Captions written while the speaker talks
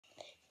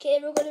Okay,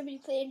 we're gonna be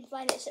playing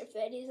Five Nights at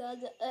Freddy's.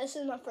 This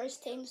is my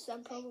first time, so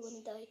I'm probably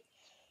gonna die.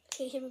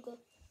 Okay, here we go.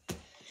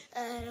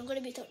 And I'm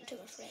gonna be talking to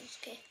my friends.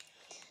 Okay.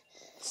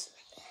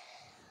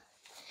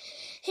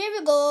 Here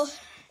we go.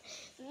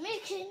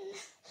 Making.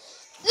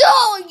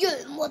 Oh, you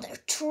mother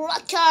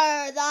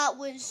trucker! That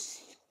was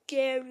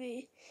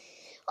scary.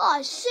 Oh,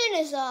 as soon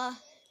as I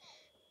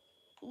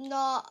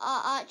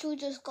actually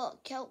just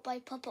got killed by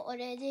Puppet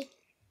already.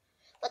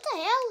 What the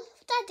hell?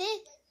 What did I do?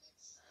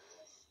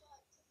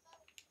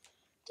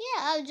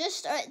 Yeah, I've just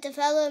started the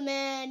film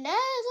and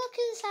look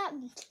what's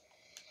happened.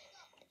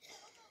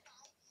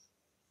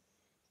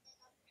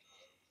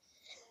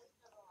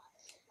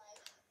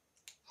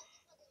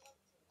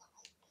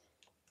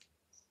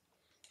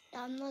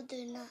 I'm not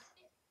doing that.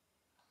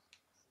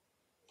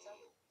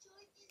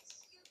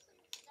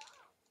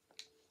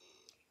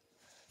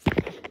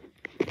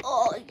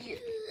 Oh, yeah.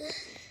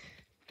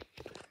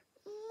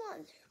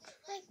 Mother,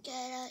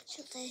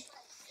 actually.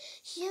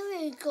 Here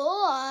we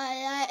go.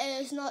 That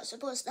is not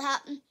supposed to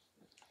happen.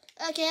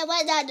 Okay,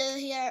 what did I do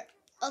here?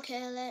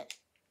 Okay, what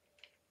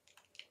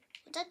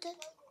did I do?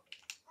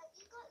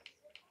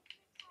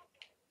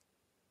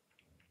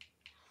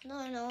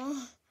 No.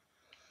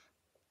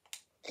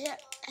 Here,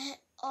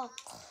 oh.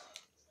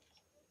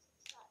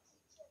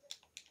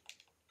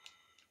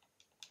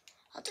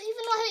 I don't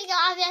even know how you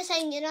got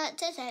everything, you know, it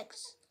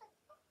takes.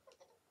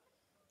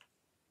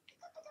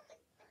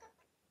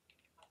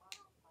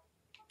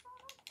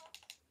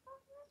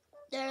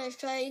 There, let's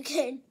try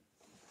again.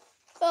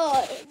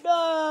 Oh,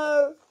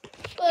 no.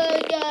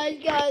 Oh,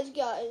 guys.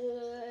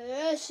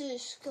 This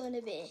is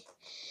gonna be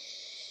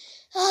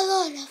a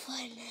lot of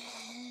fun.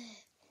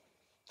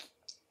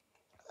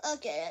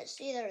 Okay, let's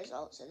see the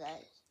results of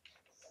this.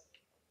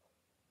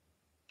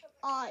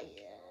 Oh,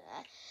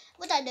 yeah.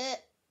 What I do?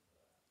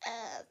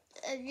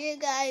 If you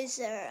guys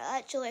are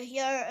actually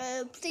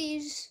here,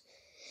 please.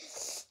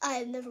 I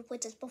have never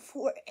played this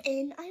before,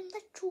 and I'm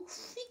literally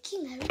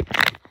freaking out.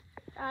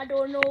 I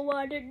don't know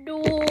what to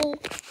do.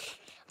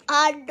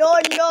 I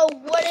don't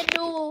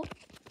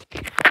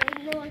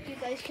know if you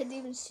guys can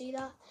even see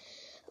that,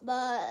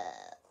 but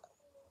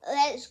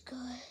let's go.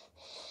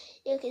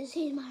 You can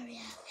see my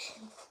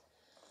reaction.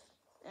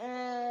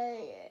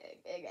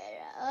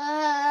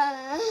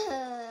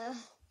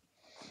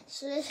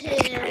 So this is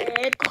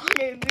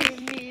gonna be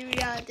me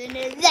reacting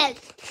to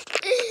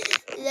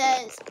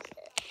this.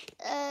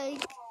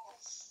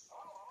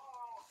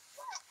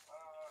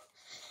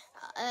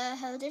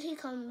 How did he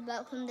come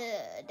back from the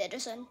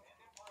dead son?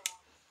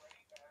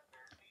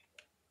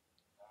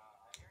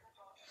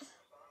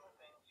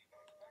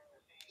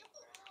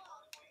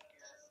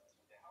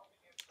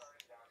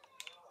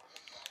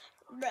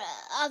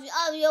 Bruh,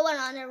 if you went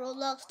on a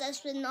Roblox,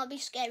 this would not be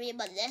scary,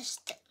 but this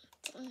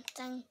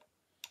thing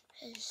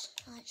is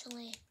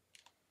actually.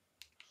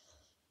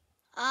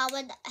 How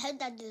did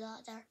I do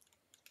that there?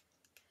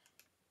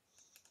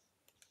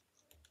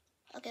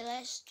 Okay,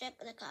 let's check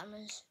the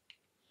cameras.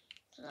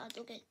 So I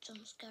don't get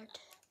jump scared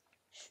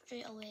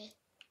straight away.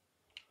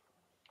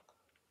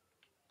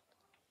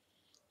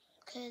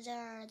 Okay,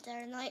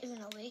 they're not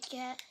even awake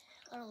yet.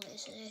 Or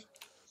lazy.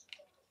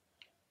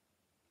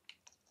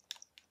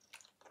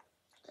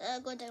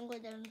 Go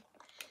down.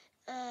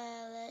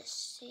 Let's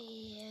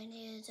see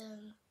any of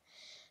them.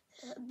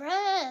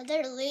 Bruh,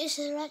 they're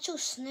lazy. They're actually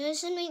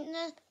snoozing right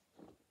now.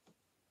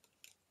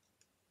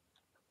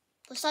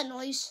 What's that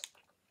noise?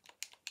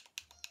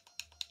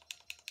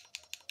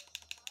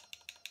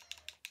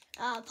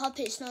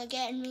 Puppet's not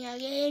getting me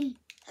again.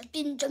 I've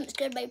been jump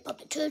scared by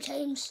Puppet 2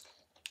 times.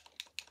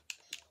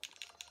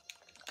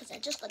 Because I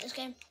just got this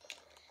game.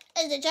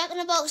 Is the Jack in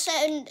the Box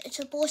sound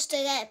supposed to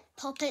get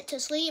Puppet to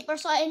sleep or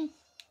something?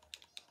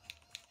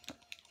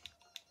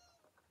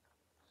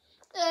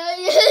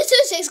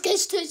 2-6,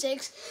 guys,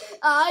 2-6.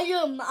 I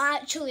am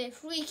actually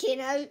freaking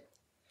out.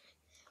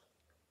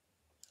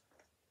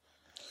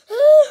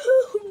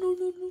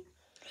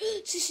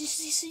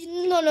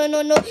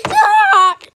 No. No. Ah!